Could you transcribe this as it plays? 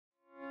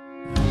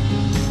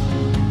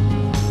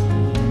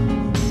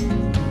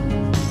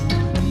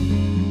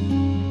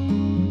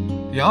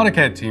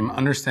AutoCAD team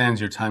understands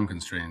your time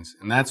constraints,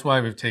 and that's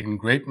why we've taken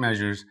great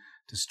measures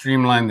to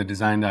streamline the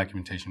design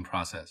documentation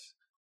process.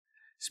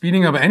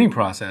 Speeding up any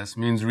process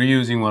means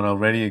reusing what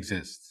already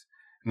exists,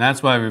 and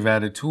that's why we've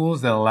added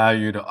tools that allow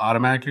you to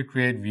automatically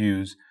create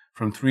views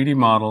from 3D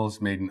models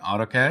made in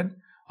AutoCAD,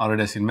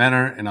 Autodesk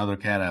Inventor, and other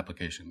CAD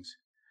applications.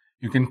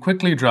 You can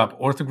quickly drop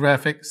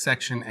orthographic,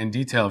 section, and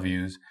detail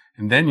views,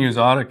 and then use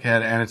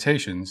AutoCAD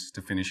annotations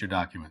to finish your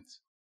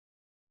documents.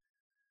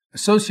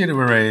 Associative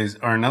arrays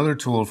are another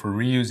tool for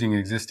reusing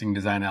existing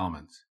design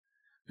elements.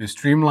 We've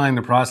streamlined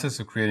the process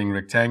of creating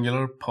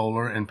rectangular,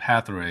 polar, and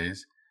path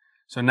arrays,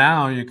 so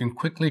now you can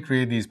quickly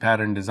create these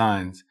pattern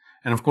designs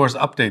and of course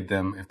update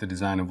them if the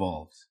design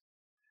evolves.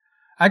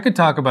 I could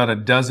talk about a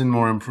dozen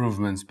more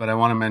improvements, but I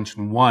want to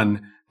mention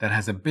one that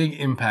has a big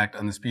impact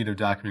on the speed of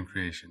document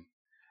creation,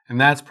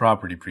 and that's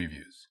property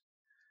previews.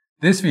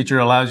 This feature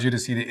allows you to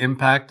see the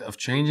impact of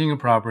changing a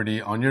property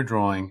on your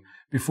drawing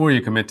before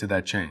you commit to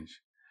that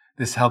change.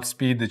 This helps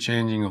speed the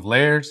changing of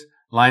layers,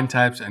 line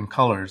types, and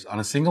colors on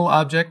a single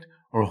object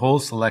or whole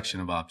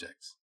selection of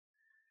objects.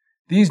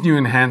 These new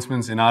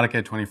enhancements in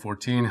AutoCAD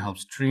 2014 help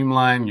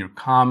streamline your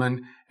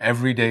common,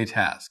 everyday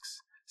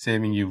tasks,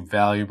 saving you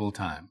valuable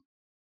time.